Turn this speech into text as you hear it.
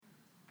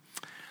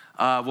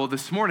Well,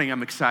 this morning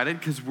I'm excited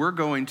because we're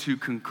going to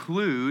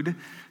conclude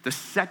the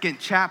second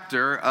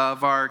chapter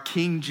of our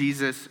King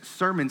Jesus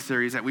sermon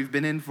series that we've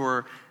been in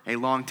for a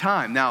long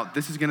time. Now,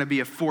 this is going to be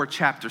a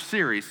 4-chapter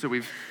series, so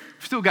we've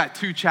still got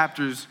 2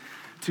 chapters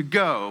to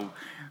go.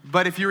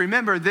 But if you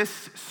remember,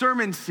 this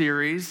sermon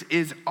series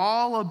is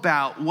all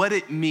about what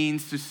it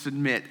means to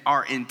submit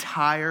our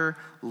entire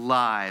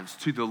lives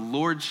to the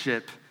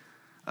lordship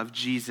of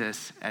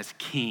Jesus as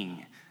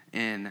King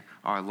in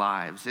our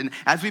lives. And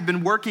as we've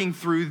been working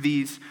through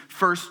these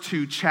first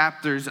 2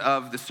 chapters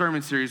of the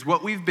sermon series,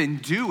 what we've been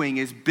doing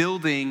is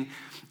building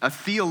a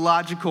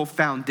theological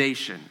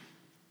foundation.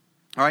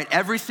 All right,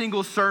 every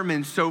single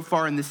sermon so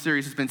far in this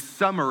series has been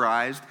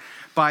summarized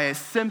by a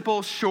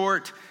simple,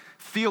 short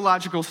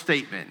theological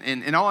statement.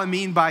 And all I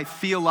mean by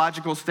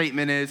theological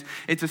statement is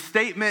it's a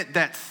statement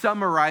that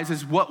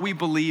summarizes what we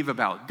believe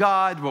about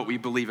God, what we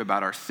believe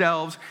about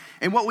ourselves,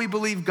 and what we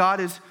believe God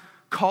has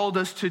called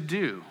us to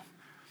do.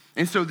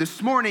 And so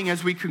this morning,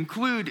 as we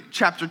conclude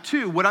chapter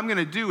 2, what I'm going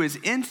to do is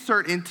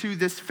insert into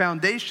this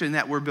foundation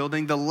that we're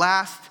building the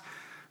last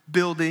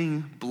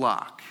building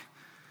block.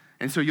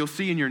 And so you'll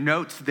see in your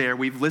notes there,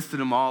 we've listed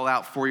them all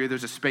out for you.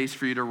 There's a space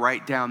for you to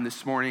write down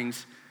this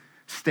morning's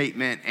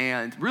statement,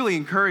 and really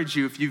encourage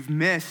you, if you've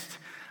missed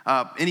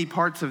any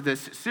parts of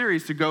this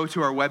series, to go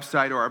to our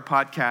website or our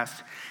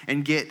podcast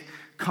and get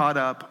caught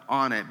up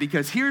on it.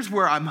 Because here's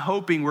where I'm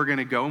hoping we're going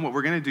to go and what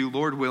we're going to do,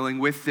 Lord willing,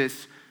 with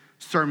this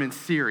sermon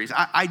series.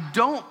 I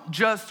don't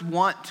just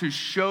want to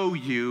show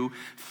you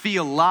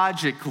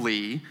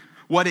theologically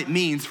what it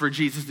means for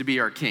Jesus to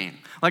be our King.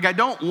 Like, I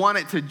don't want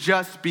it to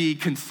just be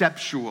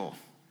conceptual.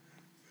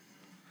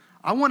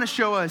 I want to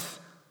show us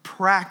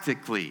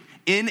practically,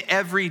 in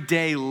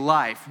everyday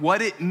life,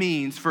 what it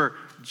means for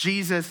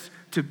Jesus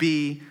to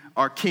be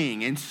our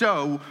King. And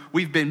so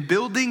we've been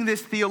building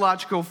this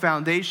theological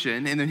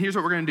foundation, and then here's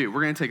what we're going to do.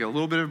 We're going to take a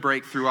little bit of a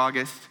break through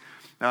August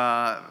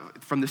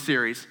from the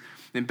series.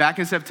 Then back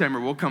in September,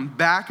 we'll come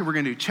back and we're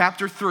going to do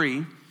chapter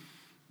 3.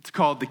 It's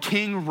called The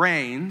King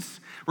Reigns.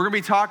 We're going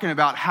to be talking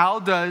about how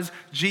does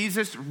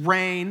Jesus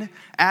reign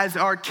as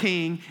our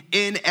King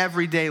in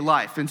everyday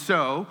life. And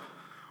so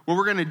what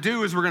we're going to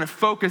do is we're going to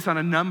focus on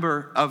a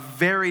number of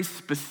very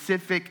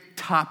specific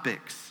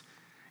topics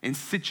and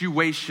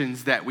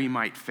situations that we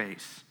might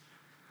face.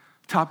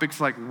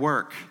 Topics like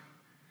work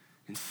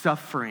and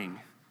suffering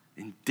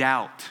and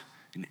doubt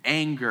and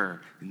anger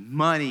and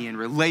money and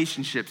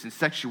relationships and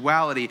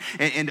sexuality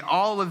and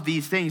all of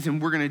these things. And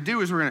what we're going to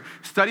do is we're going to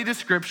study the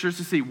scriptures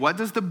to see what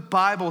does the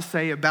Bible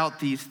say about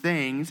these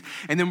things.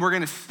 And then we're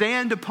going to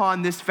stand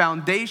upon this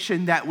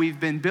foundation that we've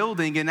been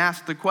building and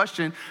ask the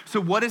question, so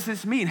what does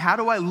this mean? How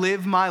do I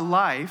live my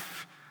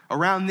life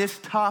around this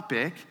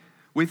topic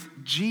with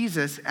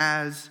Jesus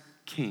as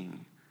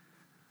King?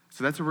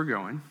 So that's where we're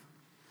going.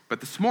 But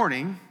this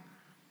morning,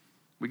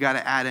 we got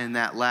to add in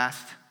that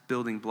last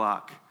building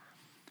block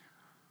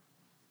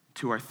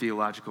to our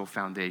theological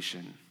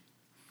foundation.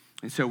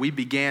 And so we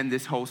began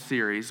this whole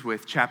series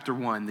with chapter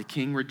 1, The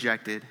King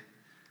Rejected.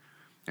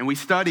 And we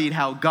studied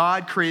how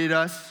God created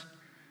us,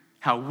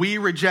 how we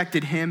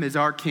rejected him as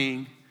our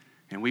King,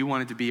 and we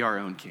wanted to be our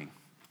own King.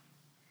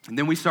 And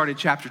then we started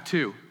chapter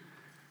 2,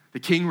 The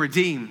King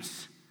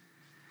Redeems.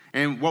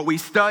 And what we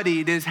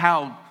studied is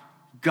how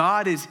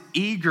God is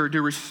eager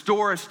to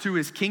restore us to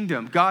his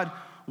kingdom. God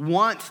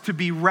wants to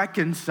be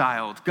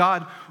reconciled.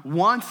 God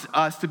wants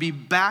us to be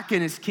back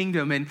in his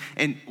kingdom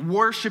and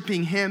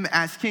worshiping him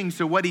as King.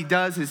 So what he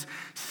does is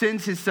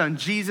sends his son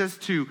Jesus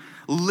to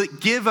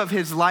give of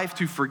his life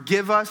to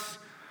forgive us,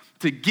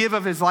 to give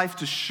of his life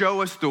to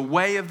show us the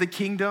way of the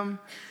kingdom,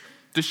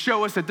 to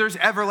show us that there's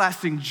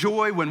everlasting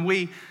joy when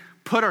we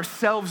put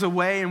ourselves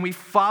away and we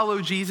follow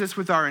Jesus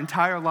with our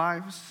entire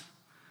lives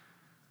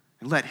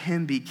and let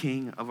him be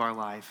King of our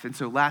life. And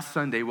so last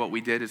Sunday, what we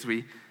did is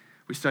we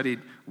studied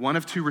one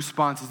of 2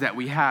 responses that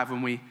we have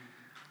when we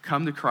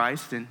come to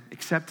Christ and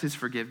accept his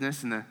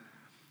forgiveness. And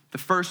the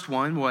first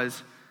one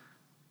was,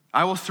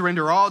 I will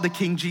surrender all to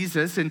King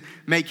Jesus and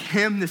make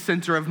him the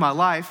center of my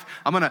life.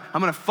 I'm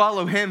gonna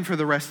follow him for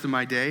the rest of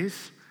my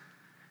days.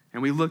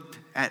 And we looked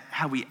at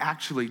how we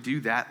actually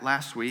do that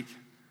last week.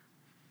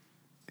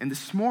 And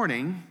this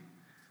morning,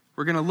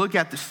 we're gonna look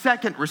at the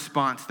second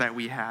response that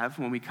we have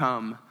when we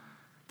come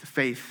to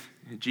faith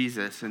in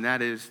Jesus. And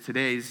that is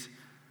today's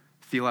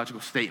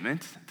theological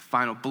statement, the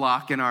final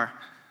block in our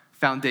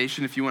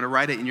foundation. If you want to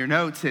write it in your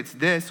notes, it's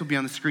this. It'll be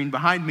on the screen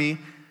behind me.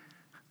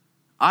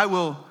 I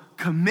will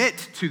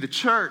commit to the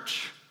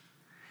church,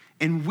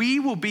 and we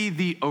will be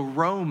the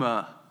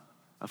aroma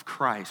of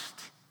Christ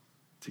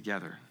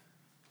together.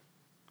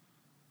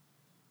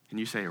 And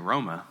you say,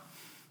 aroma?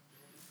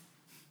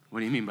 What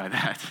do you mean by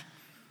that?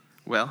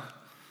 Well,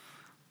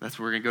 that's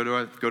where we're going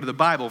to go to the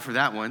Bible for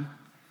that one.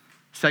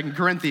 2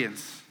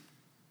 Corinthians.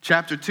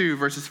 Chapter 2,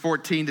 verses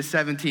 14 to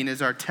 17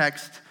 is our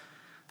text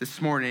this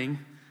morning,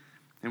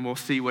 and we'll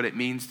see what it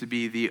means to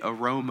be the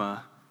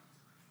aroma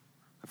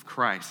of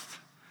Christ.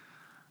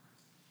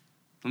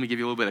 Let me give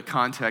you a little bit of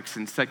context.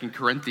 In 2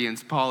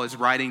 Corinthians, Paul is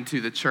writing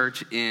to the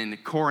church in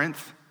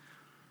Corinth,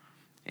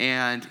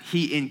 And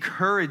he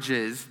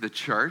encourages the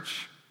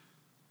church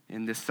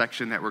in this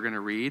section that we're going to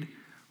read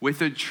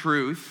with a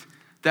truth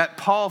that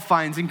Paul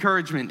finds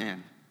encouragement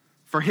in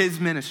for his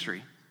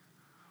ministry.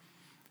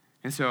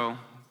 And so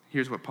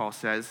here's what Paul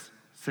says,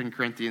 2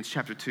 Corinthians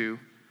chapter 2,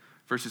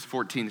 verses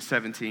 14 to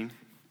 17.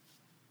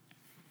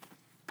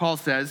 Paul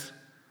says,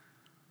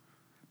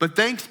 "But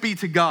thanks be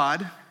to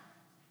God,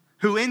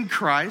 who in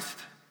Christ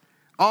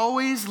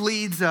always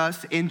leads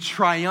us in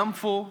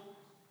triumphal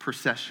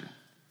procession,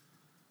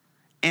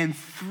 and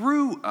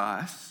through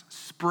us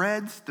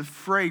spreads the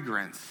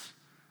fragrance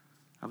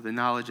of the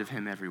knowledge of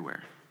him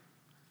everywhere.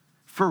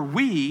 For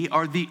we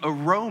are the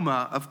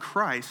aroma of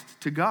Christ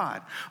to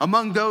God,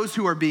 among those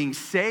who are being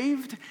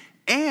saved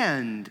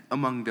and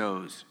among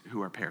those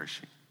who are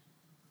perishing.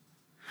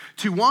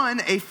 To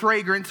one, a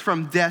fragrance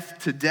from death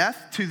to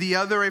death, to the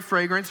other, a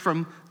fragrance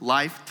from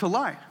life to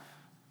life.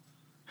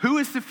 Who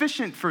is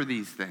sufficient for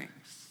these things?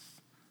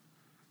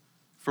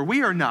 For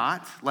we are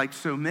not, like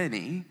so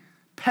many,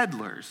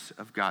 peddlers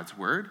of God's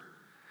word,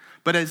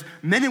 but as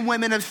men and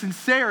women of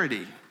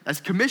sincerity, as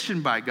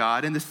commissioned by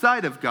God in the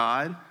sight of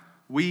God,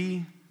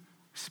 we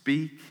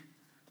speak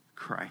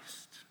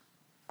Christ."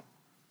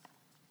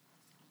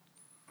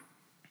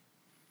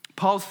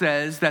 Paul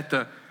says that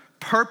the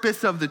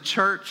purpose of the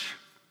church,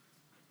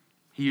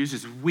 he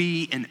uses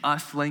we and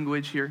us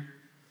language here,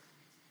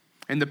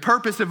 and the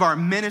purpose of our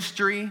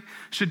ministry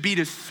should be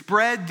to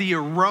spread the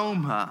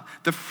aroma,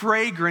 the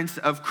fragrance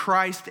of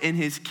Christ and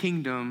his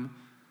kingdom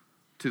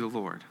to the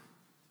Lord.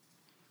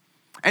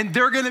 And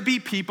there are going to be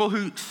people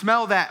who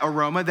smell that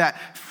aroma,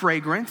 that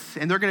fragrance,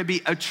 and they're going to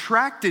be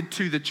attracted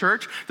to the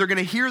church. They're going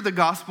to hear the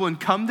gospel and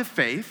come to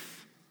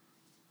faith.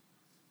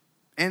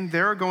 And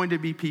there are going to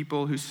be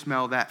people who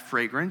smell that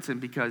fragrance,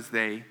 and because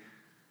they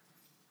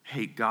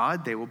hate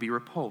God, they will be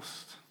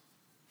repulsed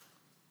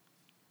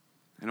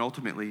and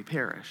ultimately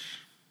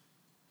perish.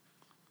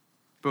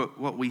 But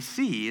what we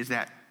see is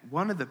that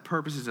one of the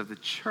purposes of the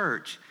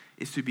church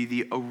is to be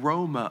the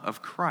aroma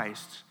of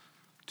Christ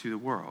to the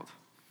world.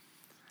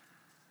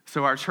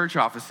 So our church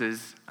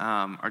offices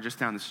are just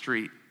down the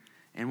street,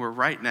 and we're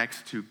right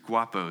next to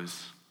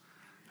Guapo's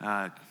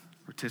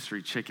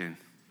rotisserie chicken.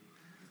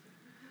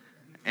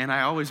 And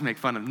I always make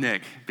fun of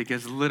Nick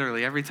because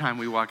literally every time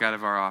we walk out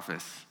of our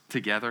office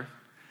together,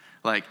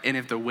 and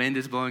if the wind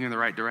is blowing in the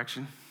right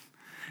direction,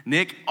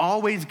 Nick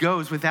always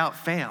goes without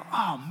fail,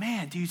 "Oh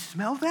man, do you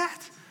smell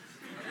that?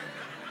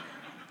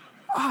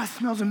 Oh, it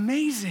smells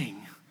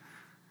amazing."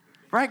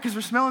 Right? Because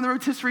we're smelling the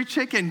rotisserie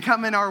chicken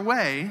coming our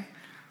way.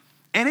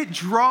 And it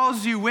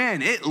draws you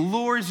in. It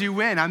lures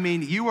you in. I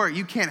mean,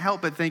 you can't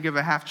help but think of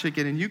a half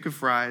chicken and yuca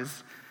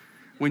fries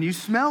when you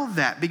smell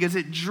that, because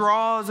it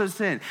draws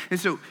us in. And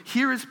so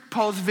here is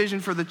Paul's vision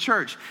for the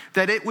church,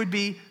 that it would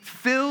be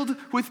filled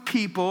with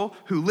people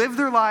who live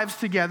their lives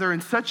together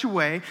in such a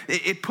way,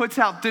 it puts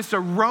out this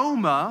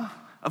aroma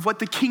of what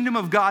the kingdom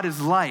of God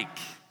is like.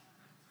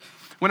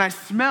 When I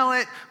smell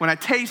it, when I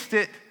taste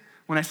it,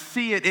 when I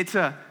see it, it's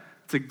a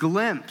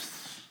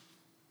glimpse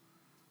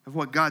of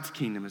what God's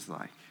kingdom is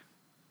like.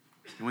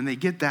 And when they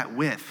get that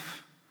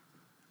whiff,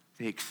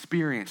 they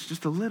experience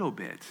just a little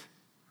bit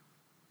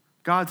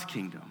God's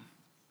kingdom.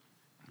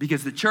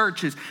 Because the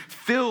church is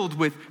filled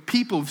with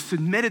people who've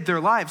submitted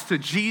their lives to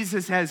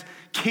Jesus as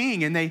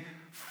king, and they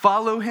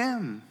follow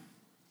him.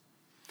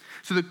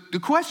 So the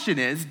question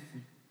is,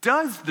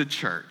 does the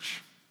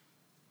church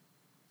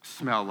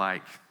smell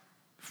like,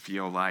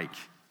 feel like,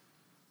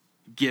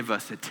 give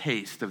us a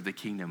taste of the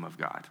kingdom of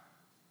God?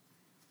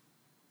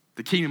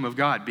 The kingdom of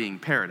God being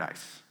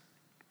paradise.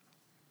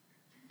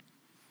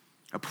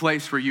 A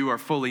place where you are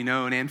fully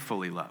known and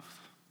fully loved.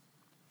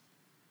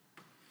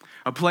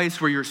 A place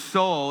where your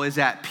soul is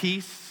at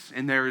peace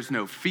and there is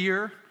no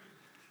fear,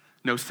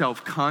 no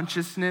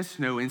self-consciousness,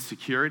 no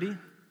insecurity.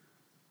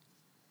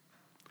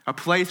 A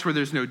place where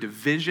there's no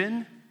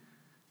division,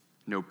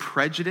 no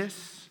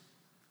prejudice,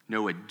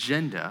 no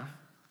agenda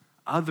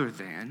other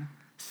than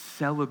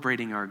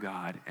celebrating our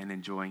God and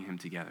enjoying him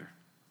together.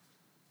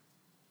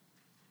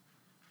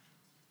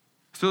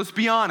 So let's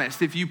be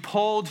honest, if you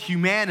polled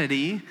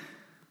humanity,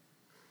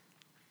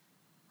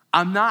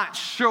 I'm not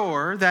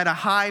sure that a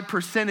high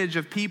percentage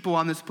of people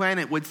on this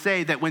planet would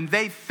say that when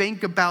they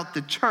think about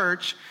the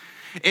church,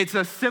 it's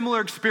a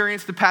similar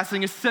experience to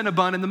passing a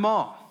Cinnabon in the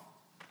mall.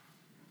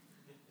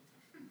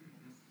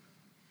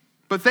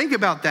 But think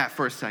about that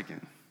for a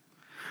second.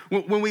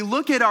 When we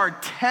look at our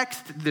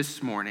text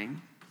this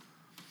morning,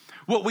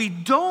 what we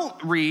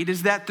don't read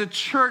is that the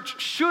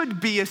church should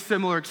be a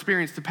similar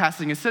experience to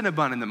passing a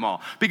Cinnabon in the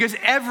mall, because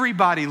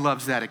everybody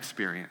loves that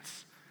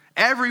experience.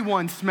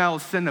 Everyone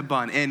smells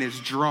Cinnabon and is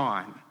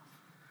drawn.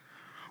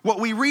 What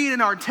we read in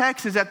our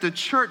text is that the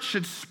church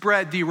should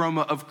spread the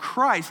aroma of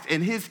Christ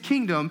and his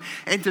kingdom,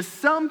 and to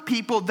some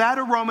people that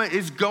aroma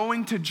is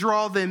going to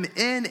draw them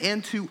in,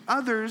 and to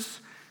others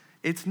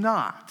it's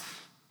not.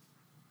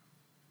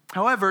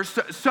 However,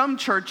 some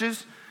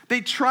churches,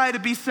 they try to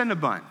be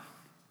Cinnabon.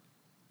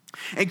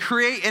 and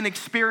create an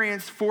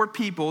experience for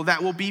people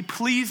that will be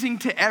pleasing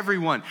to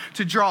everyone,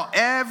 to draw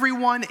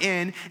everyone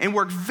in, and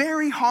work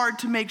very hard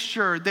to make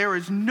sure there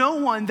is no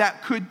one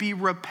that could be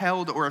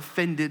repelled or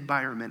offended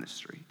by our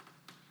ministry.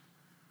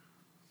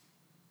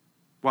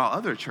 While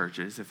other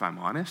churches, if I'm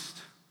honest,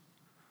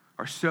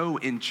 are so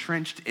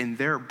entrenched in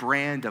their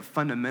brand of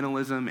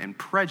fundamentalism and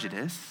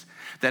prejudice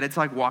that it's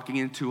like walking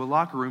into a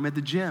locker room at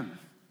the gym.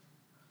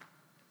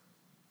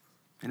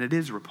 And it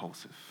is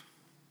repulsive.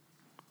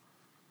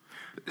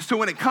 So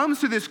when it comes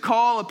to this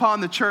call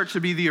upon the church to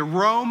be the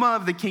aroma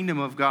of the kingdom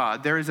of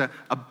God, there is a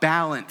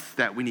balance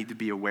that we need to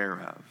be aware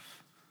of.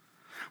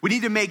 We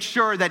need to make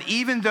sure that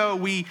even though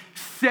we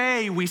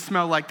say we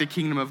smell like the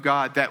kingdom of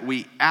God, that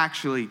we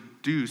actually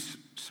do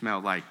smell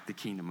like the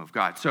kingdom of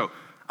God. So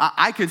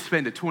I could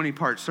spend a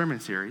 20-part sermon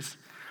series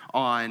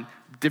on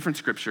different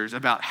scriptures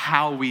about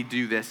how we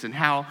do this and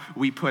how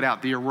we put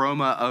out the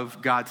aroma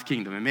of God's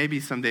kingdom. And maybe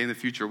someday in the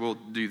future we'll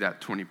do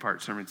that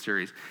 20-part sermon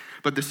series.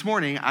 But this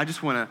morning, I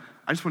just want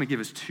to give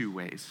us two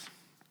ways.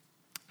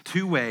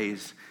 Two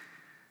ways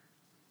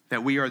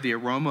that we are the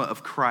aroma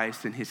of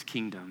Christ and his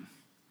kingdom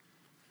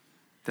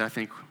that I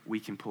think we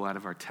can pull out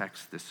of our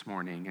text this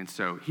morning. And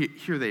so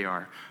here they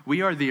are.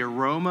 We are the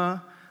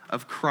aroma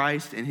of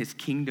Christ and his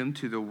kingdom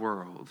to the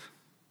world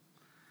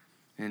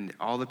and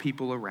all the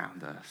people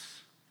around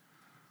us,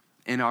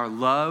 in our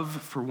love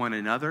for one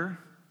another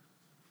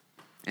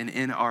and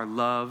in our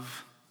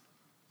love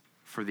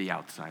for the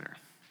outsider.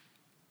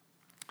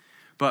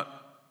 But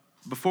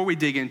before we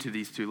dig into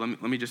these two,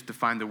 let me just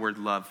define the word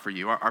love for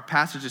you. Our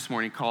passage this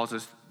morning calls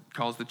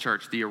the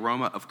church the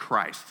aroma of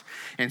Christ.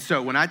 And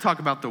so when I talk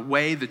about the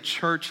way the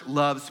church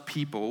loves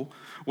people,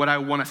 what I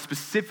want to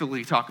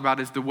specifically talk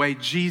about is the way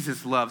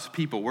Jesus loves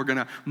people. We're going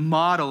to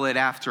model it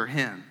after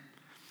him.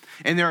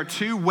 And there are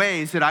two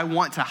ways that I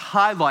want to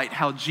highlight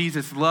how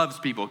Jesus loves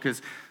people,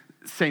 because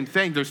same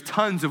thing, there's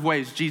tons of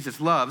ways Jesus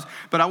loves,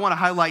 but I want to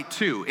highlight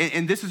two.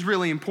 And this is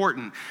really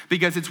important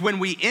because it's when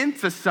we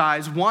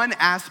emphasize one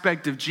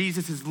aspect of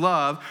Jesus'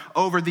 love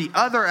over the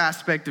other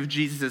aspect of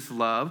Jesus'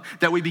 love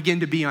that we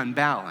begin to be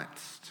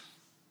unbalanced.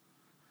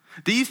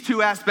 These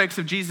two aspects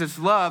of Jesus'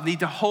 love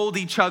need to hold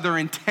each other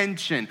in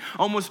tension,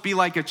 almost be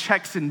like a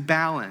checks and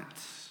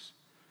balance.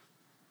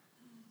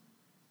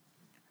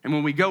 And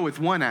when we go with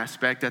one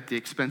aspect at the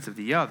expense of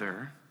the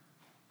other,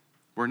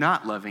 we're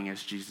not loving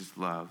as Jesus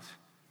loved,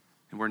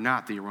 and we're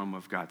not the aroma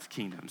of God's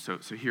kingdom. So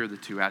here are the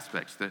two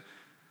aspects.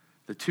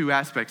 The two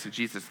aspects of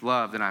Jesus'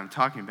 love that I'm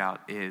talking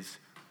about is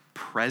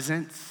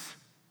presence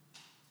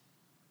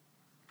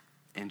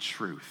and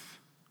truth.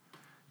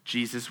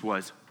 Jesus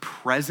was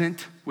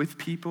present with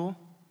people,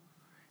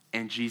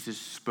 and Jesus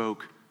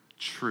spoke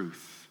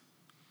truth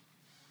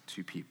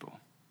to people.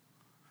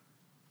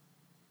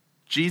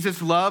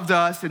 Jesus loved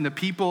us and the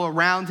people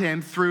around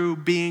him through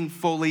being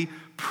fully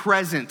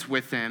present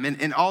with him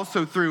and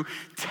also through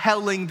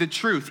telling the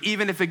truth,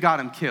 even if it got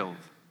him killed.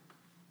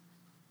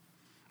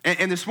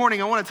 And this morning,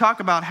 I want to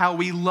talk about how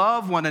we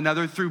love one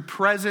another through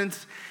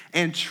presence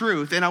and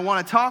truth. And I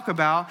want to talk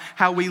about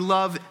how we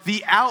love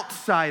the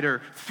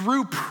outsider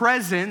through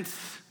presence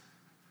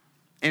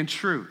and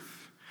truth.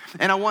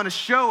 And I want to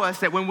show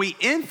us that when we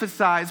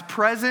emphasize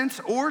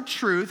presence or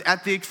truth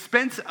at the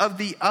expense of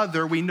the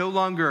other, we no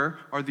longer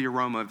are the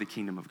aroma of the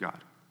kingdom of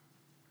God.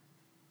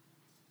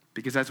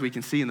 Because as we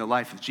can see in the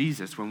life of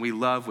Jesus, when we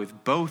love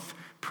with both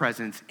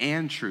presence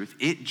and truth,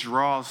 it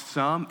draws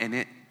some and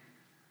it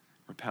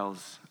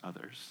repels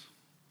others.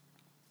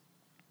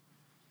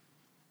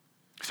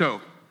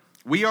 So,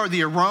 we are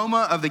the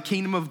aroma of the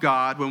kingdom of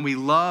God when we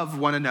love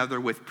one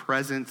another with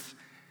presence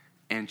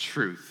and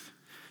truth.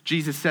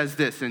 Jesus says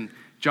this in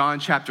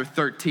John chapter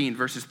 13,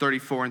 verses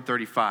 34 and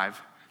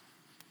 35.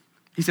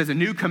 He says, "A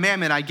new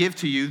commandment I give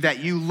to you, that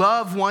you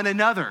love one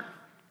another.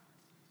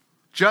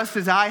 Just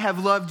as I have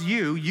loved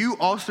you, you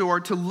also are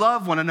to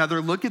love one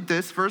another." Look at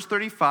this, verse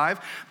 35.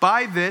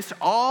 "By this,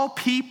 all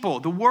people,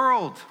 the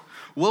world,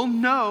 will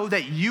know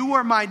that you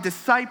are my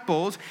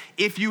disciples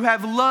if you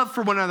have love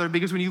for one another."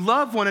 Because when you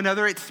love one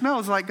another, it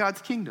smells like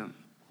God's kingdom.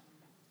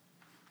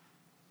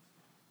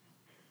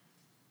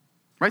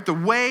 Right? The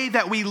way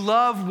that we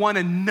love one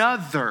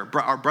another,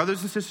 our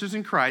brothers and sisters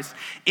in Christ,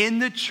 in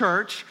the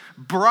church,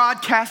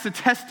 broadcasts a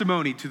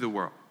testimony to the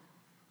world.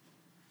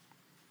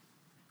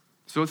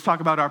 So let's talk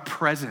about our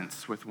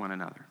presence with one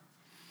another.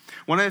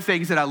 One of the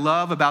things that I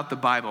love about the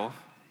Bible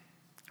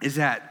is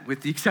that,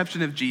 with the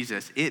exception of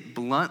Jesus, it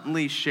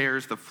bluntly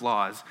shares the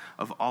flaws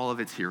of all of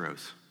its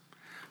heroes.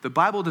 The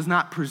Bible does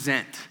not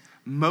present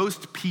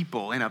most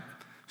people in a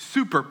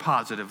super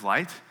positive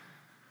light.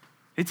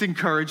 It's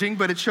encouraging,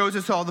 but it shows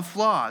us all the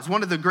flaws.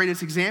 One of the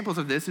greatest examples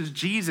of this is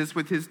Jesus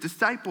with his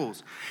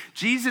disciples.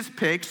 Jesus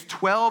picks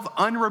 12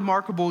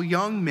 unremarkable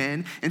young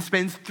men and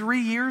spends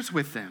 3 years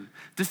with them,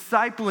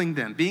 discipling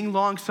them, being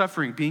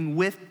long-suffering, being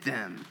with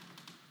them.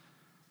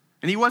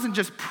 And he wasn't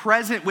just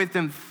present with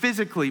them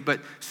physically,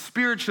 but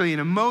spiritually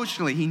and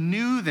emotionally. He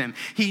knew them.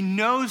 He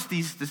knows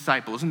these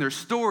disciples and their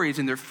stories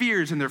and their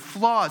fears and their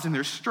flaws and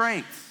their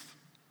strengths.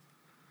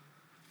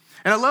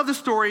 And I love the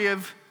story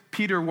of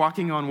Peter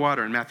walking on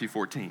water in Matthew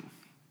 14.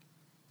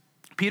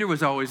 Peter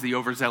was always the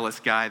overzealous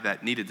guy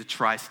that needed to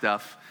try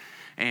stuff.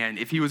 And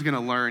if he was going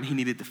to learn, he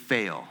needed to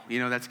fail. You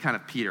know, that's kind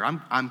of Peter.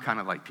 I'm kind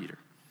of like Peter.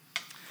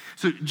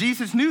 So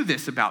Jesus knew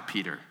this about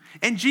Peter.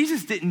 And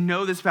Jesus didn't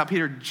know this about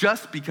Peter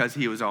just because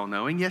he was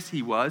all-knowing. Yes,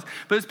 he was.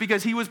 But it's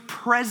because he was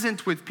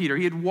present with Peter.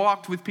 He had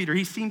walked with Peter.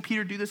 He's seen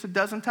Peter do this a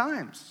dozen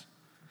times.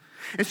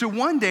 And so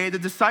one day, the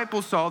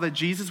disciples saw that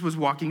Jesus was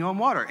walking on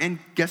water. And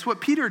guess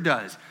what Peter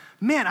does?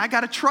 Man, I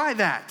got to try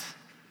that.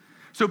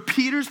 So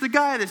Peter's the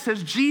guy that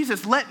says,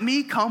 Jesus, let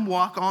me come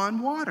walk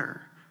on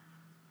water.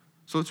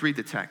 So let's read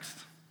the text.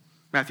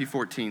 Matthew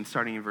 14,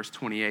 starting in verse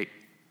 28.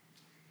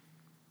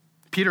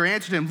 Peter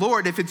answered him,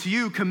 Lord, if it's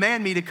you,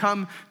 command me to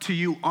come to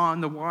you on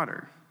the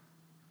water.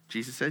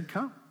 Jesus said,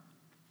 come.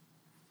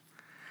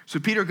 So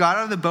Peter got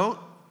out of the boat,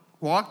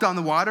 walked on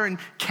the water, and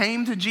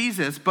came to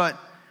Jesus. But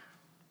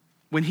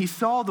when he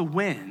saw the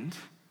wind,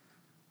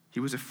 he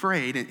was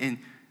afraid, and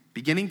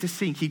beginning to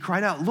sink, he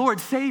cried out,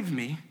 Lord, save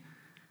me.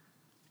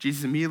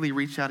 Jesus immediately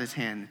reached out his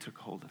hand and took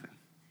hold of him.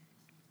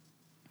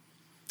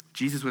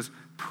 Jesus was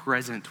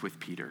present with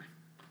Peter,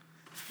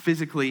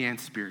 physically and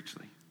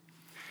spiritually.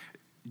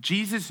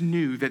 Jesus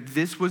knew that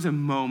this was a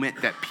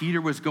moment that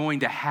Peter was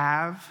going to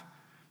have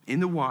in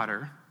the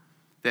water,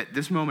 that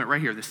this moment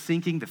right here, the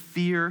sinking, the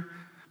fear,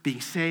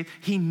 being saved,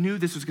 he knew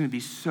this was going to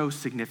be so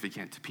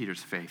significant to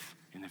Peter's faith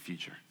in the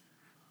future.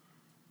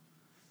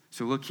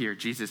 So look here,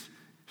 Jesus'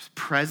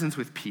 presence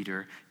with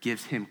Peter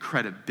gives him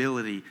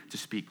credibility to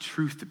speak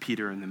truth to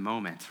Peter in the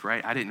moment,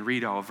 right? I didn't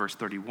read all of verse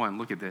 31.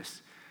 Look at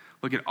this.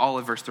 Look at all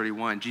of verse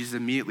 31. Jesus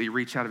immediately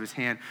reached out of his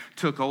hand,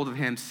 took hold of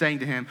him, saying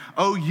to him,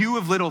 oh, you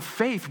of little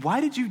faith,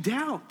 why did you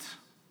doubt?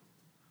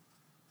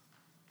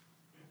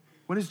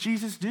 What does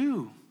Jesus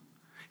do?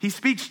 He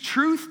speaks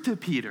truth to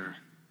Peter.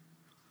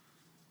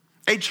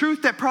 A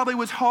truth that probably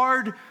was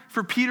hard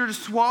for Peter to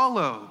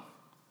swallow.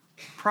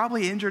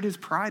 Probably injured his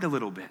pride a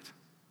little bit.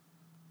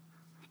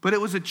 But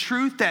it was a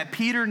truth that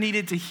Peter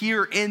needed to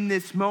hear in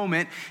this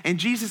moment. And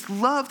Jesus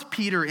loved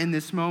Peter in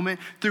this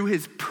moment through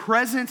his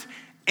presence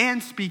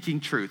and speaking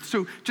truth.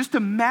 So just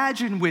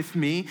imagine with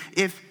me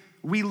if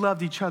we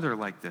loved each other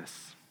like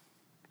this.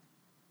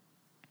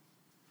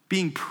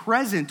 Being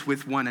present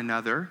with one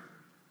another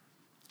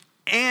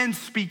and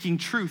speaking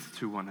truth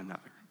to one another.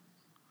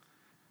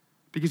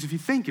 Because if you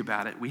think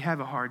about it, we have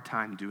a hard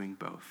time doing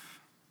both.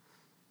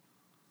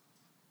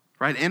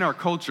 Right? In our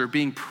culture,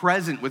 being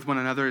present with one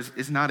another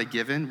is not a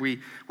given.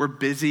 We're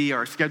busy,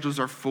 our schedules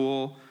are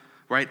full,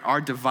 right? Our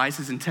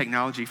devices and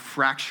technology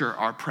fracture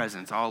our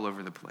presence all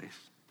over the place.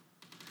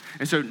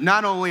 And so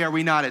not only are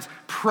we not as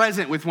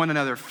present with one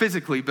another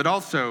physically, but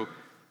also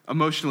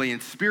emotionally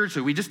and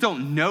spiritually. We just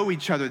don't know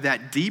each other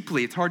that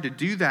deeply. It's hard to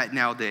do that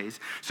nowadays.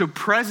 So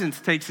presence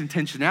takes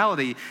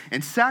intentionality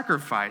and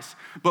sacrifice.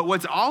 But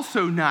what's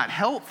also not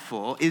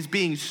helpful is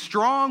being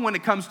strong when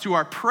it comes to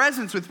our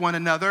presence with one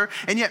another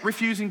and yet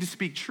refusing to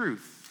speak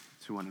truth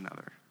to one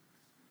another.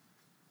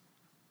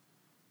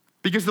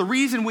 Because the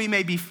reason we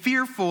may be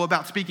fearful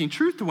about speaking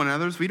truth to one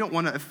another is we don't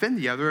want to offend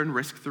the other and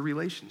risk the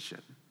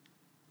relationship.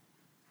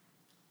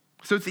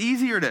 So it's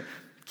easier to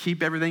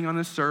keep everything on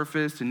the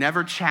surface, to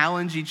never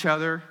challenge each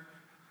other,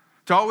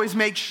 to always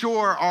make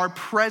sure our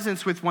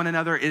presence with one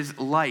another is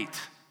light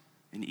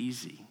and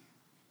easy.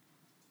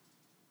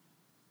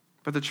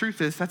 But the truth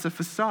is, that's a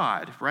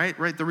facade, right?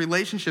 The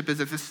relationship is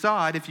a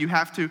facade if you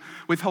have to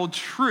withhold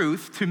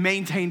truth to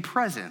maintain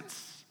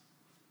presence.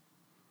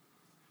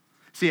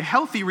 See, a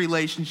healthy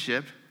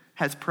relationship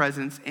has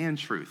presence and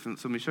truth. And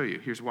so let me show you.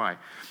 Here's why.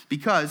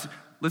 Because,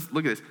 let's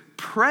look at this.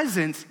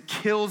 Presence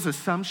kills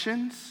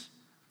assumptions,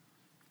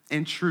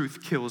 and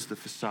truth kills the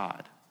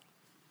facade,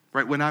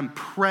 right? When I'm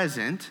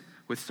present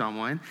with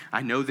someone,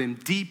 I know them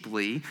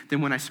deeply, then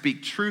when I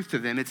speak truth to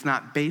them, it's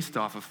not based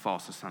off of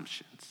false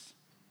assumptions.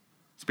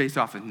 It's based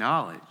off of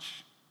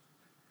knowledge.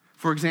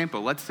 For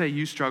example, let's say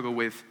you struggle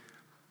with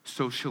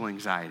social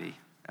anxiety,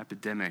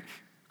 epidemic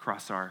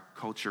across our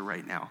culture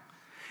right now.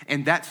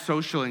 And that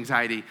social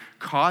anxiety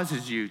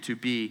causes you to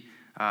be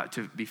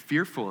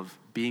fearful of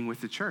being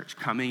with the church,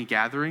 coming,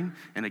 gathering,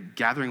 in a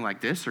gathering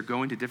like this or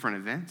going to different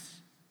events.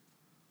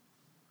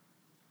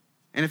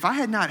 And if I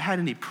had not had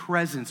any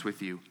presence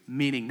with you,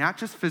 meaning not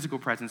just physical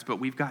presence, but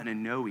we've gotten to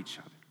know each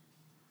other.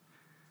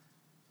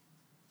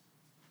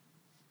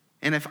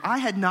 And if I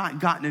had not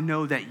gotten to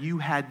know that you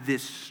had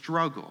this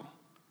struggle,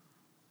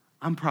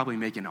 I'm probably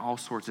making all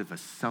sorts of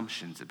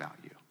assumptions about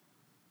you.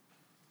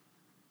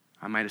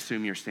 I might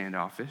assume you're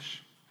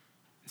standoffish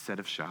instead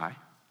of shy.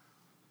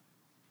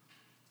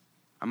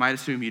 I might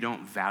assume you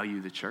don't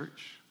value the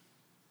church.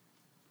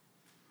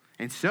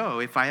 And so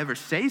if I ever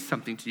say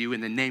something to you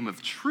in the name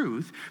of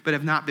truth, but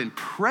have not been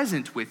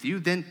present with you,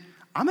 then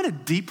I'm going to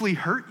deeply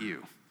hurt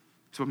you.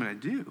 That's what I'm going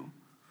to do,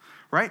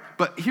 right?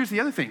 But here's the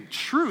other thing.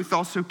 Truth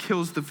also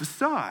kills the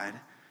facade.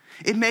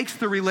 It makes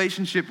the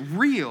relationship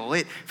real.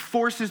 It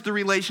forces the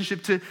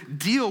relationship to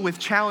deal with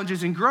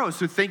challenges and grow.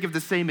 So think of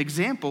the same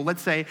example.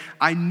 Let's say,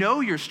 I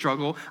know your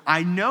struggle.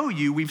 I know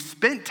you. We've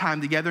spent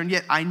time together, and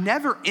yet I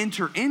never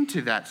enter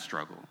into that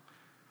struggle.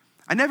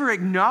 I never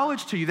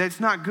acknowledged to you that it's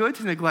not good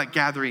to neglect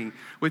gathering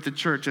with the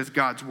church as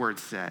God's word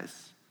says.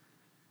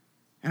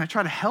 And I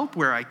try to help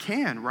where I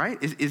can, right?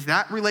 Is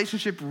that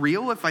relationship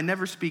real if I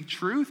never speak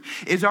truth?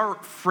 Is our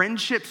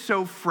friendship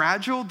so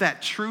fragile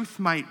that truth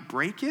might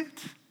break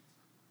it?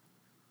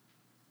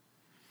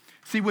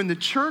 See, when the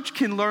church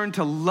can learn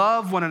to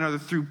love one another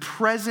through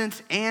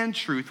presence and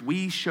truth,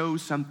 we show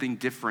something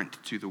different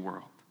to the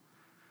world.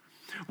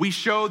 We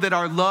show that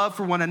our love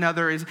for one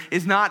another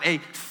is not a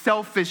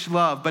selfish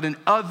love, but an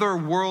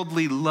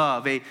otherworldly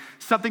love,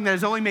 something that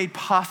is only made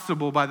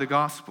possible by the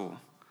gospel.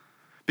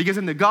 Because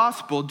in the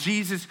gospel,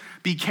 Jesus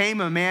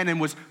became a man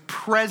and was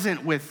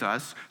present with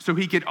us so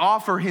he could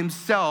offer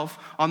himself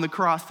on the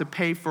cross to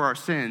pay for our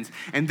sins.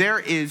 And there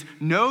is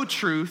no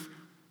truth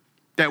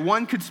that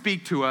one could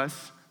speak to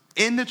us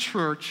in the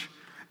church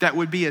that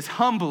would be as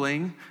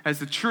humbling as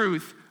the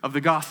truth of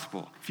the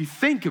gospel. If you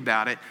think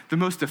about it, the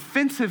most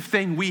offensive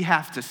thing we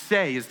have to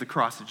say is the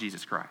cross of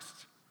Jesus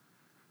Christ.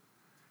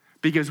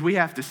 Because we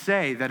have to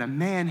say that a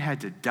man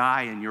had to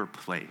die in your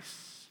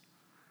place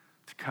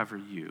to cover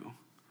you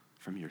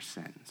from your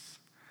sins.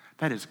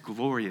 That is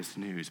glorious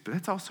news, but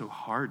that's also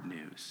hard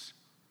news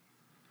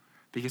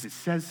because it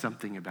says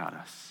something about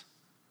us,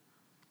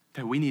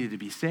 that we needed to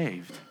be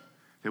saved,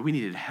 that we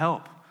needed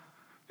help,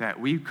 that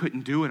we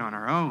couldn't do it on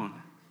our own.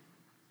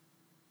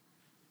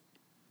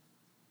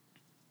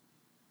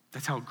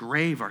 That's how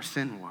grave our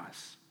sin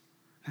was.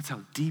 That's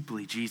how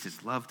deeply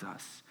Jesus loved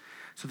us.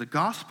 So the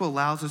gospel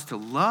allows us to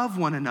love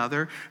one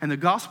another, and the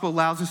gospel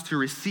allows us to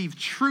receive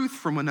truth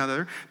from one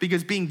another,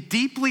 because being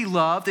deeply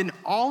loved and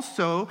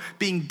also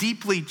being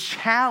deeply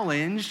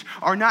challenged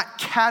are not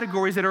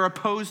categories that are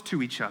opposed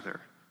to each other.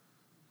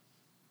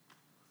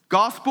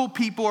 Gospel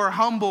people are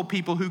humble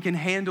people who can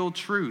handle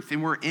truth,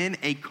 and we're in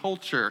a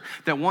culture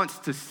that wants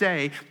to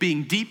say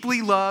being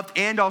deeply loved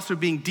and also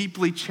being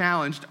deeply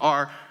challenged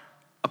are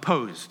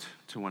opposed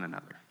to one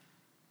another.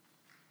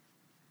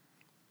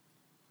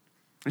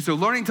 And so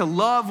learning to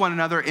love one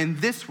another in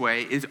this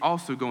way is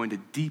also going to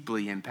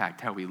deeply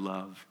impact how we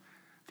love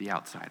the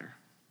outsider.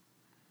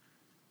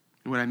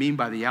 And what I mean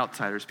by the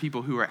outsiders,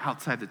 people who are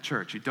outside the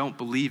church, who don't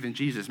believe in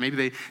Jesus.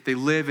 Maybe they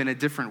live in a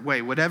different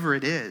way. Whatever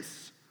it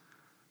is,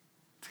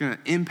 it's going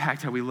to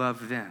impact how we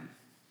love them.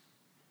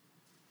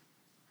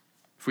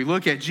 If we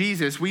look at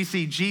Jesus, we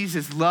see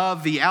Jesus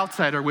love the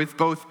outsider with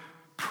both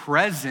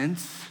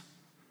presence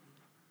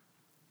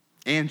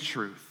and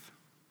truth.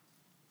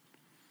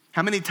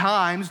 How many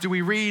times do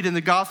we read in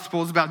the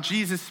Gospels about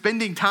Jesus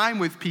spending time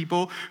with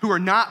people who are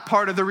not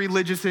part of the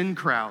religious in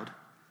crowd?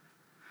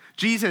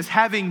 Jesus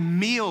having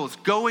meals,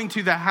 going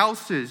to the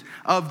houses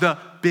of the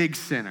big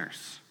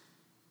sinners,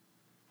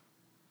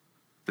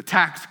 the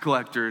tax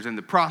collectors and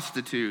the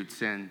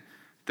prostitutes and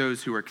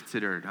those who are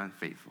considered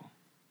unfaithful.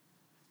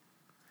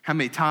 How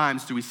many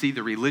times do we see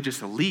the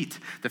religious elite,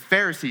 the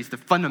Pharisees, the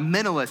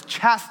fundamentalists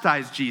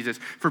chastise Jesus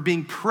for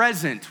being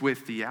present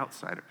with the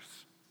outsiders?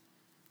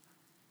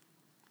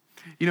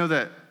 You know,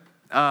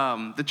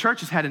 the church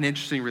has had an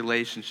interesting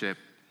relationship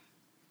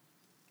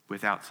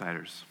with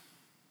outsiders.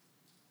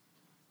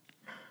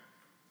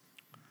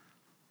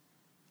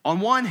 On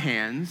one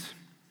hand,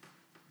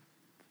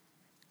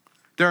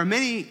 there are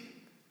many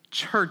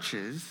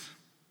churches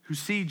who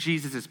see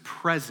Jesus'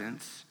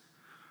 presence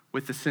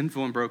with the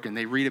sinful and broken.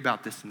 They read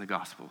about this in the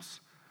Gospels,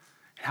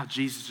 and how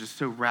Jesus just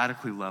so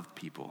radically loved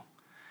people,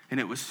 and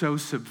it was so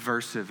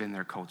subversive in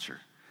their culture.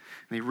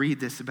 And they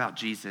read this about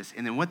Jesus,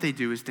 and then what they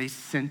do is they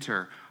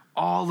center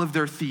all of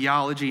their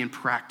theology and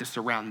practice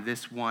around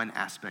this one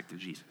aspect of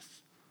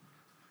Jesus,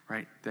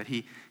 right? That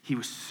he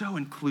was so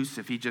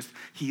inclusive.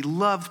 He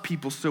loved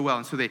people so well,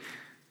 and so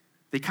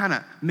they kind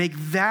of make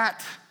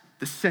that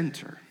the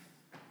center.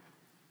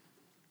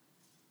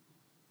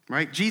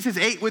 Right? Jesus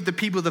ate with the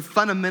people the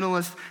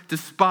fundamentalists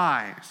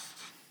despised.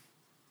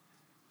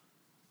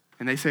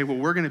 And they say, well,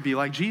 we're going to be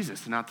like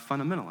Jesus and not the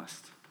fundamentalist.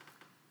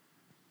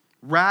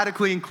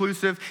 Radically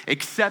inclusive,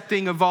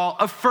 accepting of all,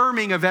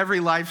 affirming of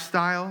every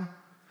lifestyle.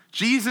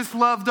 Jesus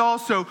loved all,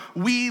 so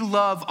we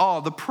love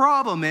all. The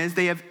problem is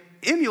they have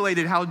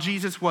emulated how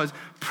Jesus was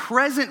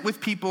present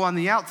with people on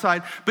the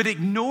outside, but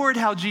ignored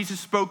how Jesus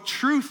spoke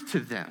truth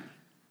to them.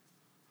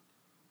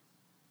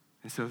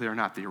 And so they're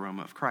not the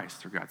aroma of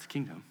Christ or God's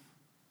kingdom.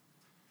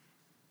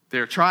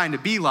 They're trying to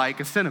be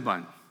like a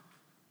Cinnabon,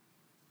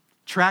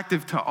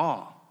 attractive to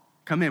all.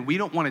 Come in, we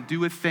don't want to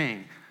do a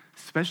thing,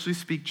 especially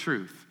speak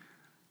truth,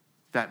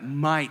 that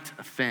might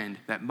offend,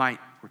 that might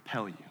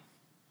repel you.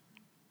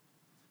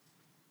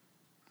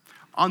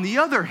 On the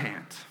other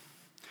hand,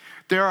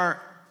 there are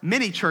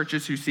many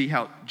churches who see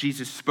how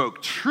Jesus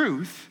spoke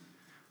truth,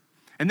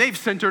 and they've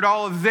centered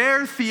all of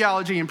their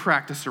theology and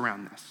practice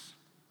around this.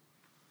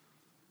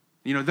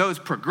 You know, those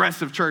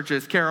progressive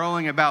churches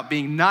caroling about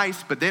being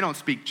nice, but they don't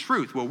speak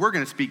truth. Well, we're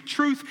going to speak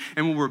truth,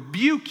 and we'll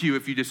rebuke you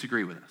if you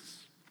disagree with us.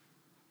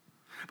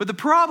 But the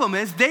problem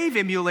is they've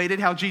emulated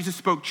how Jesus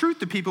spoke truth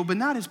to people, but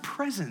not his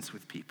presence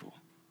with people.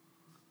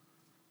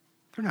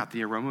 They're not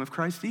the aroma of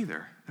Christ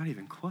either, not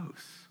even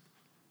close.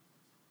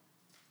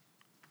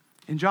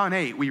 In John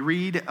 8, we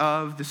read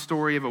of the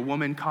story of a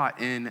woman caught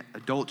in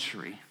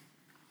adultery.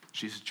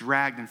 She's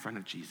dragged in front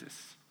of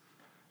Jesus,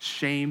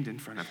 shamed in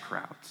front of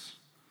crowds.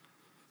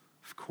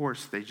 Of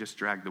course, they just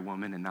dragged the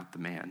woman and not the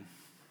man.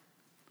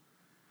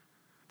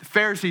 The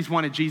Pharisees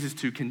wanted Jesus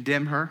to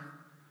condemn her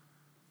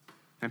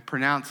and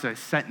pronounce a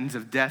sentence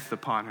of death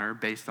upon her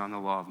based on the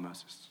law of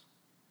Moses.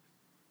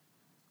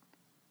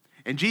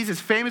 And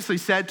Jesus famously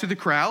said to the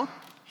crowd,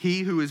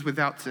 "He who is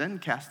without sin,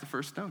 cast the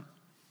first stone."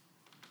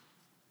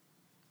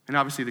 And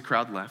obviously the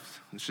crowd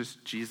left. It's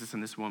just Jesus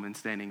and this woman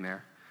standing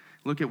there.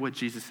 Look at what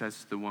Jesus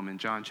says to the woman,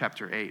 John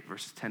chapter 8,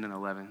 verses 10 and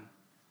 11.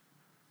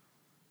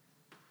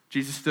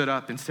 Jesus stood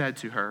up and said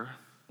to her,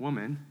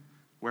 "Woman,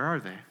 where are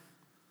they?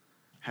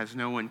 Has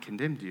no one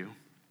condemned you?"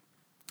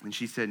 And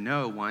she said,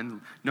 no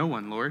one,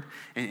 Lord.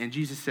 And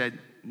Jesus said,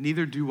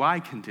 "Neither do I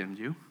condemn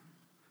you.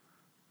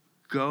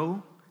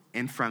 Go,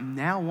 and from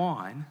now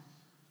on,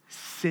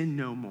 sin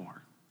no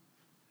more."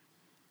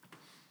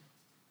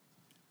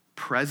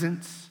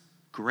 Presence,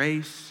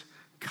 grace,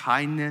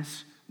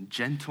 kindness,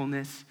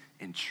 gentleness,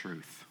 and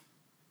truth.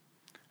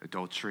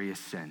 Adultery is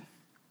sin.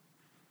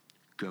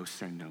 Go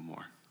sin no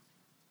more.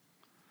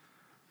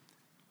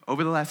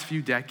 Over the last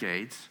few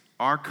decades,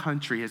 our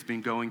country has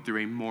been going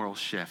through a moral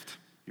shift.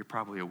 You're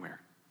probably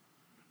aware.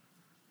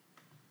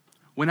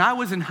 When I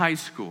was in high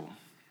school,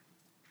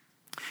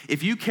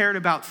 if you cared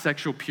about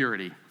sexual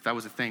purity, if that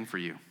was a thing for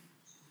you,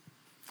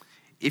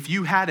 if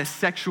you had a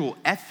sexual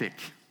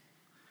ethic,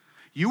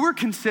 you were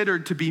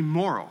considered to be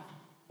moral.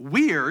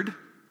 Weird,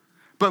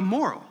 but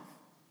moral.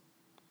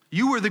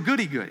 You were the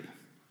goody-goody.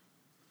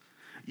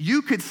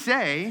 You could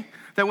say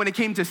that when it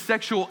came to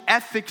sexual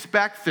ethics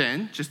back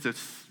then, just to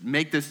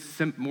make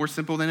this more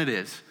simple than it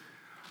is,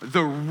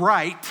 the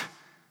right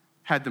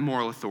had the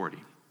moral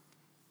authority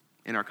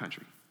in our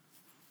country.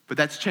 But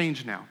that's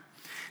changed now.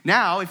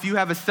 Now, if you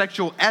have a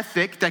sexual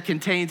ethic that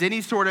contains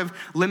any sort of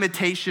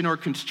limitation or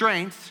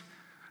constraints,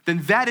 then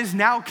that is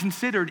now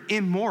considered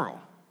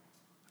immoral,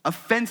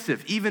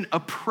 offensive, even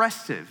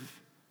oppressive,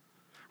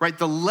 right?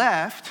 The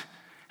left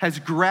has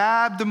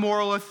grabbed the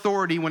moral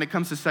authority when it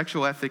comes to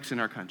sexual ethics in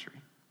our country.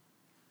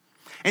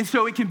 And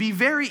so it can be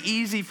very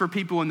easy for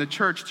people in the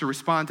church to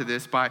respond to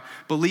this by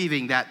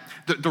believing that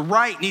the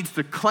right needs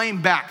to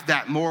claim back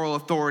that moral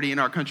authority in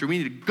our country. We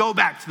need to go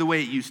back to the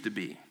way it used to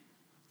be.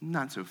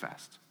 Not so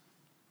fast.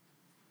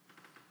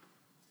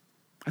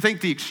 I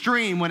think the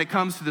extreme when it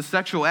comes to the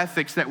sexual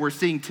ethics that we're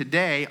seeing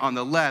today on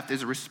the left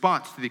is a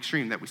response to the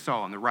extreme that we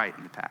saw on the right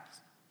in the past.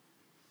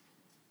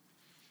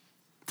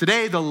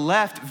 Today, the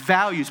left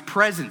values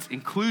presence,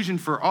 inclusion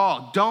for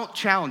all. Don't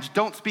challenge,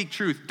 don't speak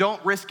truth,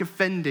 don't risk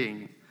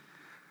offending.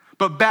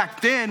 But back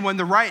then, when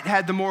the right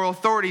had the moral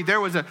authority, there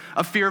was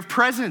a fear of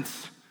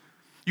presence.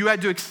 You had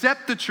to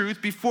accept the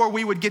truth before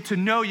we would get to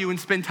know you and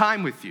spend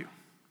time with you.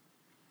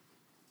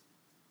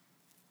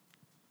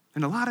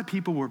 And a lot of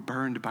people were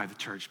burned by the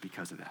church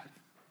because of that.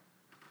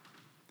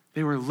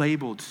 They were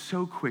labeled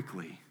so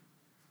quickly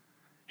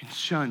and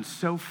shunned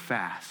so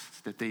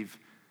fast that they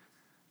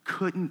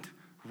couldn't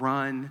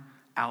run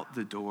out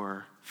the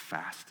door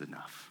fast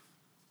enough.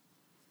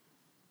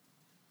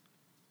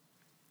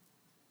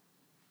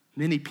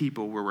 Many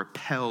people were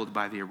repelled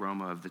by the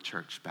aroma of the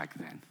church back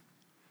then.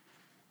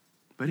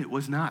 But it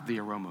was not the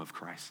aroma of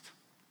Christ.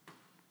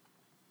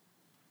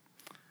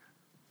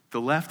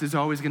 The left is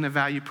always going to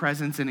value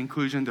presence and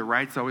inclusion. The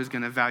right's always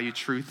going to value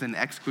truth and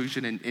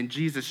exclusion. And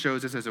Jesus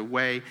shows us as a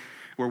way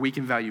where we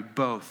can value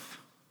both.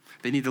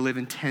 They need to live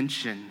in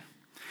tension.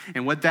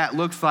 And what that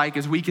looks like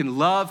is we can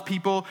love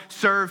people,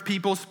 serve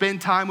people, spend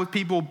time with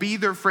people, be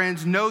their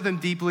friends, know them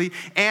deeply,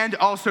 and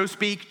also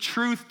speak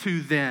truth to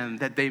them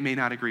that they may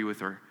not agree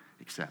with or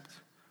accept.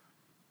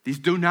 These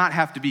do not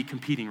have to be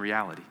competing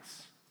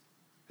realities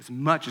as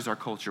much as our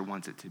culture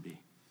wants it to be.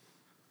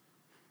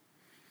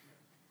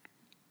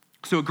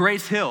 So at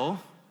Grace Hill,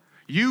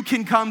 you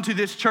can come to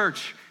this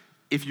church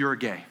if you're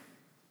gay.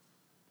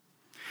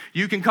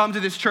 You can come to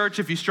this church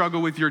if you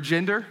struggle with your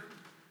gender.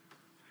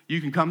 You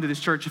can come to this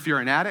church if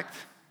you're an addict.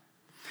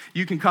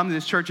 You can come to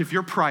this church if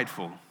you're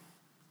prideful.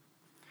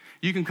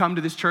 You can come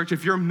to this church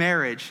if your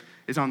marriage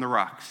is on the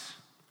rocks.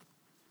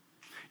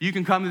 You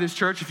can come to this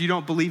church if you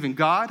don't believe in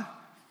God.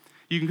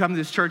 You can come to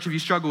this church if you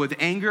struggle with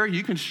anger.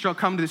 You can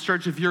come to this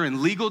church if you're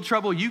in legal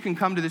trouble. You can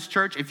come to this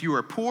church if you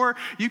are poor.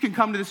 You can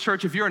come to this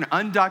church if you're an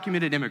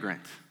undocumented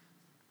immigrant.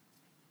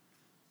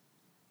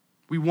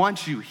 We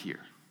want you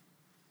here.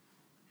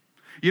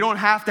 You don't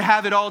have to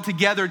have it all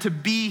together to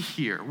be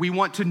here. We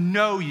want to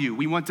know you.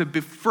 We want to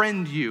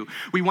befriend you.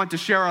 We want to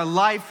share our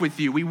life with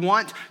you. We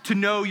want to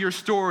know your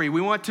story.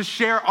 We want to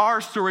share our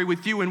story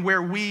with you and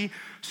where we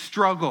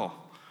struggle.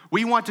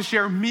 We want to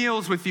share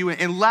meals with you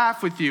and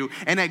laugh with you.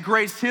 And at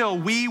Grace Hill,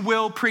 we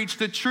will preach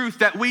the truth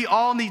that we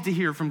all need to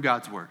hear from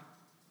God's word.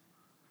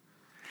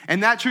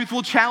 And that truth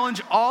will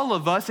challenge all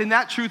of us, and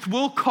that truth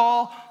will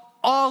call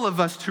all of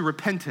us to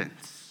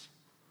repentance.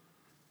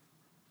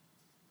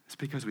 It's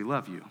because we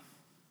love you.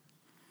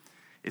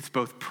 It's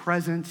both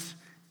presence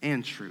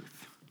and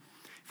truth.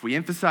 If we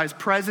emphasize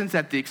presence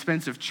at the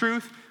expense of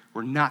truth,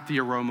 we're not the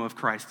aroma of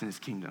Christ in his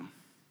kingdom.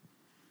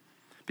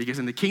 Because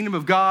in the kingdom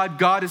of God,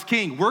 God is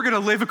king. We're going to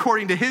live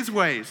according to his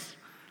ways,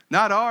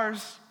 not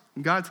ours,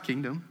 in God's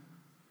kingdom.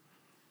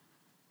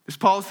 As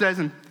Paul says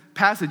in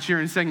passage here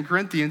in 2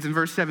 Corinthians in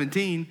verse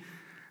 17,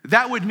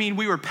 that would mean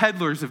we were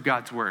peddlers of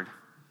God's word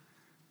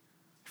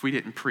if we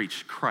didn't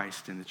preach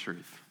Christ in the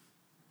truth,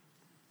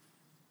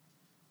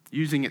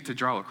 using it to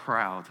draw a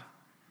crowd,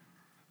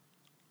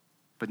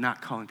 but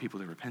not calling people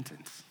to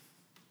repentance.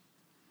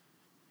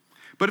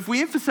 But if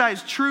we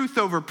emphasize truth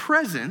over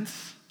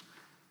presence,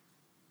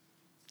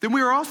 then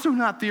we are also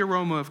not the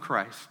aroma of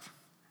Christ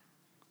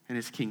and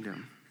his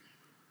kingdom.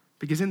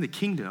 Because in the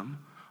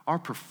kingdom, our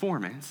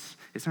performance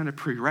is not a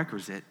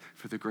prerequisite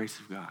for the grace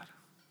of God.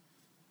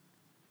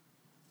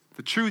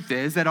 The truth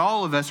is that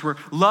all of us were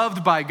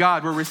loved by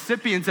God, were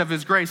recipients of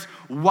his grace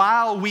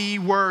while we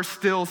were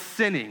still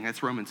sinning.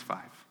 That's Romans 5.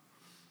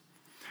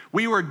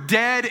 We were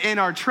dead in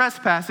our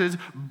trespasses,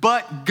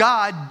 but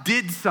God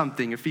did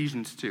something,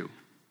 Ephesians 2.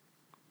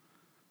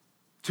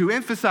 To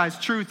emphasize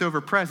truth over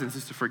presence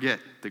is to forget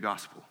the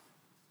gospel.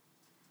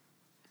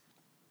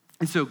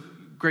 And so,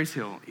 Grace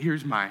Hill,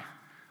 here's my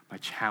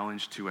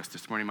challenge to us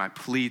this morning, my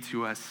plea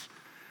to us,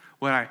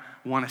 what I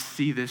want to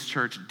see this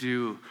church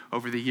do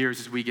over the years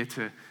as we get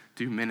to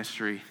do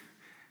ministry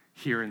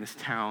here in this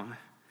town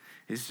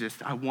is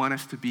just, I want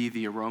us to be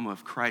the aroma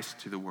of Christ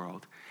to the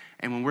world.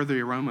 And when we're the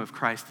aroma of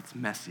Christ, it's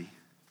messy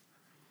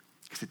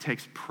because it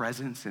takes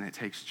presence and it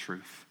takes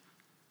truth.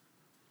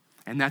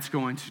 And that's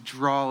going to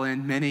draw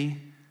in many,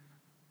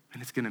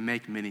 and it's going to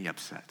make many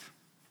upset.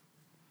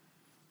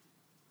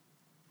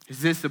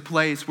 Is this a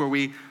place where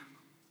we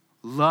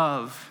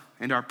love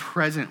and are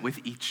present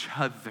with each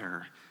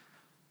other,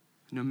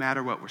 no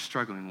matter what we're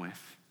struggling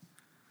with?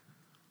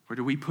 Or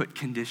do we put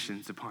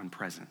conditions upon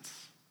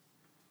presence?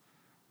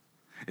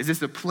 Is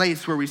this a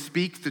place where we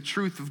speak the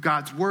truth of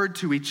God's word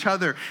to each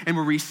other and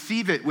we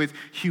receive it with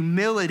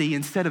humility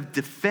instead of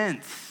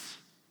defense?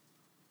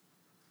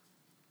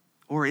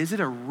 Or is it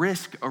a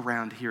risk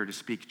around here to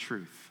speak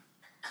truth?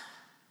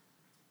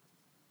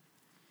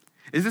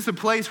 Is this a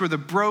place where the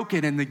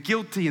broken and the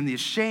guilty and the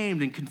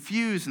ashamed and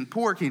confused and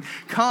poor can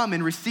come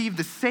and receive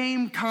the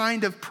same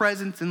kind of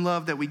presence and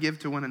love that we give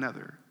to one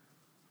another?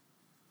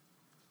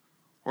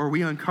 Or are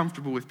we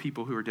uncomfortable with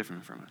people who are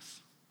different from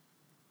us?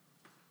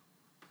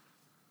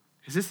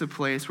 Is this a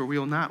place where we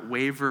will not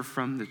waver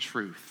from the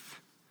truth,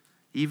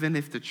 even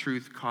if the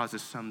truth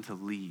causes some to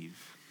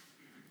leave,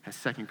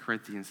 as 2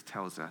 Corinthians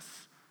tells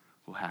us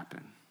will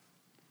happen?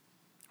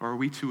 Or are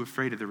we too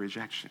afraid of the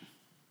rejection?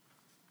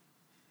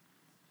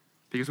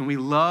 Because when we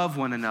love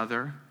one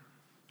another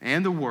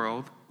and the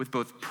world with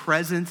both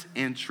presence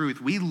and truth,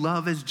 we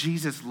love as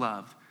Jesus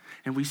loved,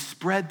 and we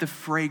spread the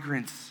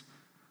fragrance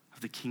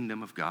of the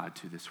kingdom of God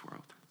to this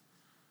world.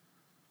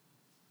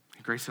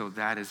 And Grace Hill,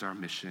 that is our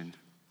mission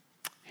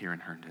here in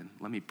Herndon.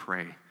 Let me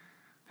pray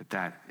that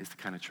that is the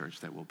kind of church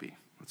that we'll be.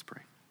 Let's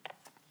pray.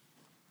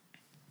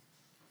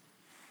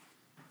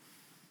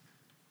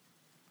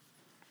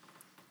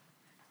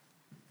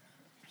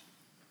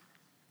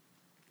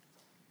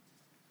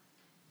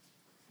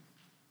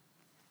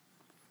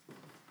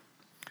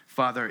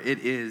 Father,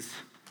 it is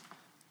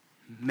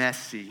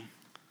messy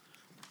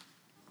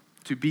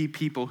to be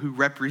people who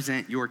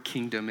represent your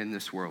kingdom in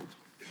this world.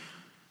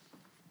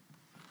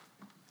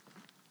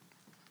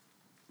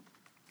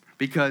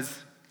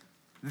 Because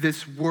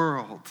this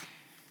world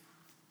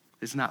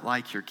is not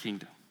like your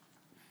kingdom.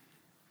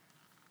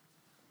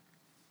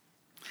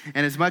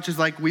 And as much as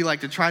we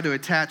like to try to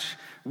attach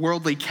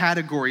worldly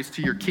categories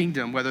to your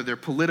kingdom, whether they're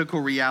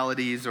political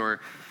realities or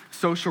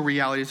social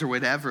realities or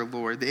whatever,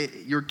 Lord,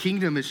 your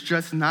kingdom is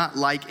just not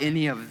like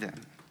any of them.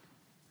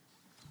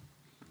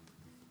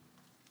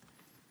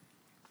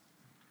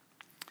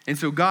 And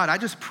so, God, I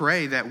just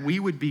pray that we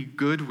would be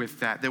good with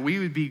that we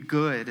would be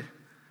good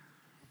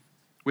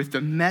with the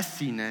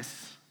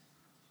messiness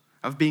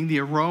of being the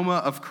aroma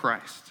of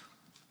Christ,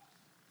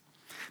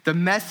 the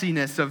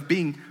messiness of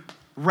being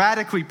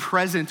radically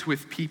present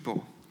with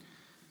people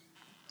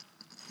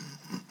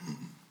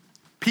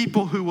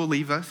who will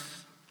leave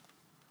us,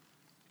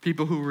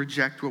 people who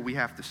reject what we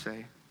have to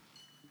say,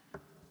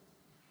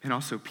 and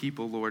also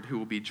people, Lord, who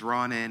will be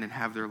drawn in and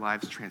have their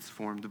lives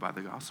transformed by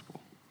the gospel.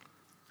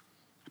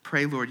 I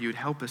pray, Lord, you would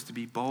help us to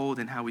be bold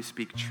in how we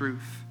speak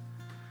truth,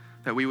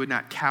 that we would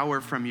not cower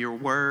from your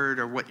word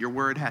or what your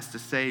word has to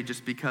say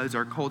just because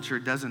our culture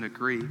doesn't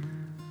agree.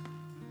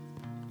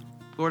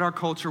 Lord, our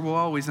culture will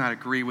always not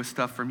agree with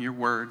stuff from your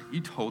word.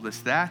 You told us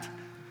that.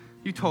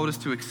 You told us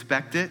to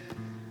expect it.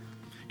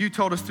 You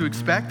told us to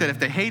expect that if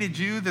they hated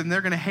you, then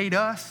they're going to hate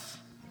us.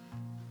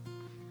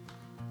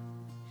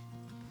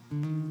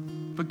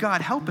 But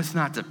God, help us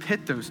not to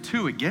pit those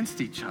two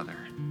against each other.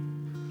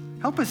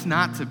 Help us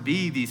not to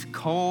be these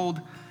cold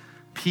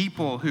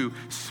people who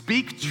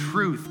speak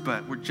truth,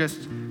 but we're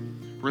just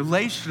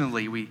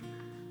relationally,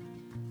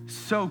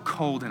 so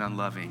cold and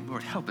unloving.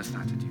 Lord, help us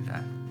not to do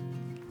that.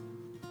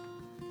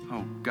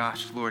 Oh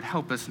gosh, Lord,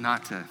 help us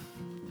not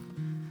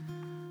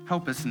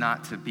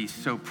to be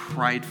so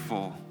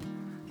prideful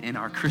in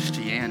our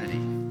Christianity,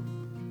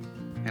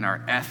 in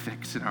our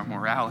ethics, in our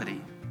morality,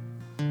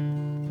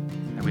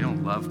 that we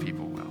don't love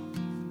people well.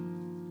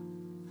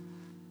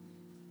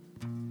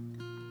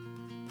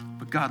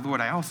 But God, Lord,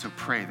 I also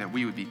pray that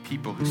we would be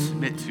people who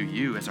submit to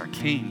you as our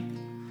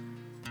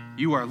King.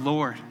 You are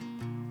Lord,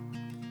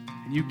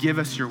 and you give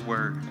us your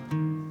word.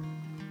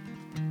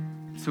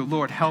 So,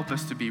 Lord, help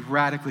us to be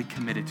radically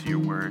committed to your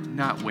word,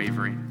 not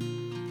wavering.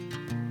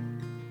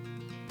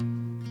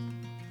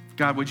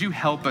 God, would you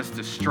help us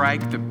to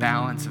strike the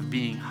balance of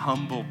being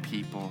humble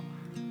people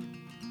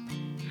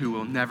who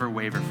will never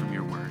waver from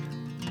your word?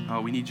 Oh,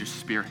 we need your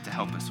Spirit to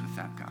help us with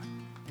that, God,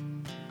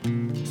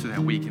 so that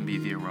we can be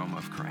the aroma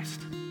of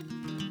Christ.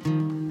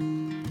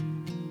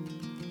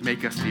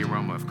 Make us the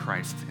aroma of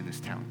Christ in this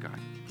town, God.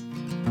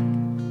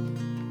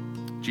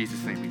 In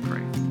Jesus' name we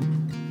pray.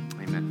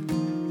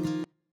 Amen.